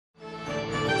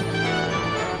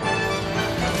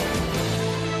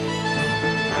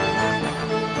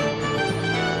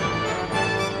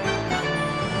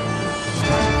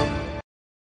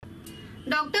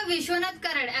Vishwanath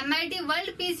Karad MIT world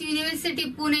peace university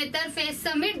Pune तर्फे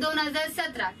summit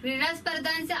 2017 क्रीडा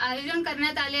स्पर्धांचे आयोजन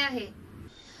करण्यात आले आहे।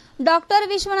 Doctor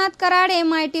Vishwanath Karad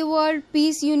MIT world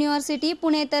peace university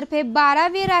Pune तर्फे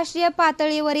 12वी राष्ट्रीय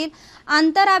पातळीवरील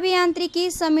आंतर अभियांत्रिकी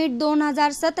समिट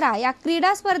 2017 या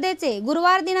क्रीडा स्पर्धेचे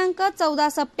गुरुवार दिनांक 14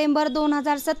 सप्टेंबर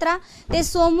 2017 ते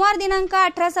सोमवार दिनांक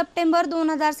 18 सप्टेंबर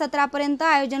 2017 पर्यंत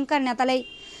आयोजन करण्यात आले।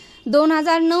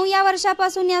 2009 या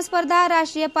वर्षापासून या स्पर्धा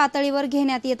राष्ट्रीय पातळीवर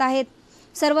घेण्यात येत आहेत।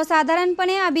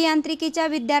 सर्वसाधारणपणे अभियांत्रिकीच्या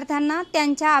विद्यार्थ्यांना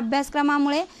त्यांच्या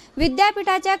अभ्यासक्रमामुळे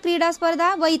विद्यापीठाच्या क्रीडा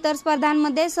स्पर्धा व इतर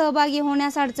स्पर्धांमध्ये सहभागी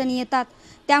होण्यास अडचणी येतात।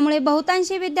 त्यामुळे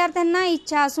बहुतांशी विद्यार्थ्यांना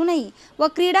इच्छा असूनही व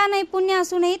क्रीडा नैपुण्य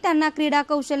असूनही त्यांना क्रीडा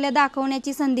कौशल्य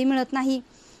दाखवण्याची संधी मिळत नाही।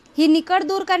 ही निकष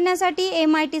दूर करण्यासाठी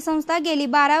MIT संस्था गेली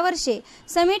 12 वर्षे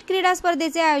समिट क्रीडा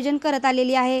स्पर्धेचे आयोजन करत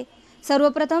आलेली आहे।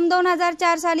 सर्वप्रथम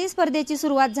 2004 साली स्पर्धेची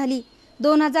सुरुवात झाली।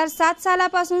 2007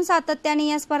 सालापासून सातत्याने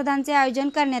या स्पर्धांचे आयोजन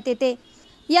करण्यात येते।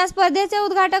 या स्पर्धेचे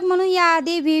उद्घाटक म्हणून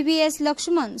याआधी VVS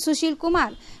लक्ष्मण, सुशील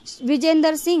कुमार,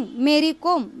 विजेंदर सिंग, मेरी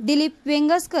कोम, दिलीप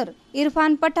वेंगसकर,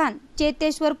 इरफान पठाण,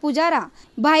 चेतेश्वर पुजारा,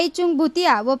 भाईचुंग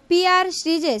भुतिया व PR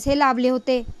श्रीजेश हे लाभले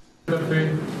होते।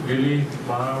 गेली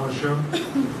 12 वर्ष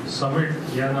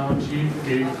समिट या नावाची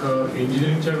एक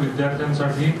इंजिनिअरिंगच्या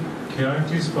विद्यार्थ्यांसाठी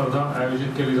खेळांची स्पर्धा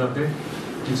आयोजित केली जाते।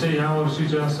 तिचे या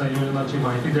वर्षीच्या संयोजनाची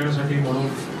माहिती देण्यासाठी म्हणून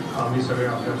आम्ही सगळे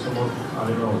आपल्या समोर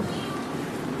आलेलो आहोत।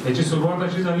 याची सुरुवात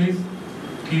अशी झाली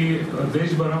की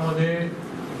देशभरामध्ये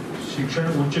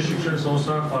उच्च शिक्षण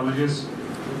संस्था, कॉलेजेस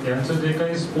यांचं जे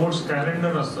काही स्पोर्ट्स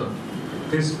कॅलेंडर असतं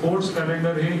ते स्पोर्ट्स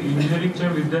कॅलेंडर हे इंजिनिअरिंगच्या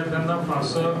विद्यार्थ्यांना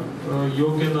फारसं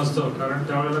योग्य नसतं, कारण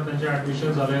त्यावेळेला त्यांचे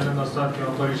ॲडमिशन झालेले नसतात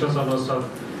किंवा परीक्षा चालू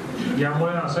असतात।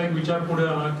 यामुळे असा एक विचार पुढे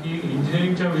आला की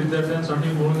इंजिनिअरिंगच्या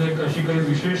विद्यार्थ्यांसाठी म्हणून एक अशी काही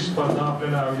विशेष स्पर्धा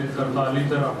आपल्याला आयोजित करता आली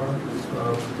तर आपण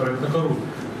प्रयत्न करू।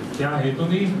 त्या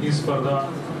हेतूने ही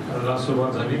स्पर्धाला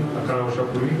सुरुवात झाली 11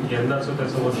 वर्षापूर्वी। यंदाचं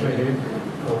त्याचं वर्ष हे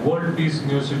world peace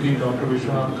university doctor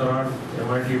Vishwanath Karad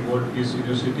MIT world peace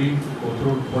university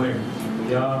Kothrud Pune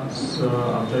या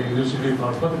आमच्या युनिव्हर्सिटी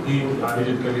मार्फत ही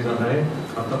आयोजित केली जात आहे।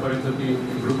 आतापर्यंत ती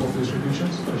ग्रुप ऑफ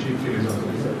इन्स्टिट्यूशन्स अशी केली जात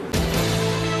आहे।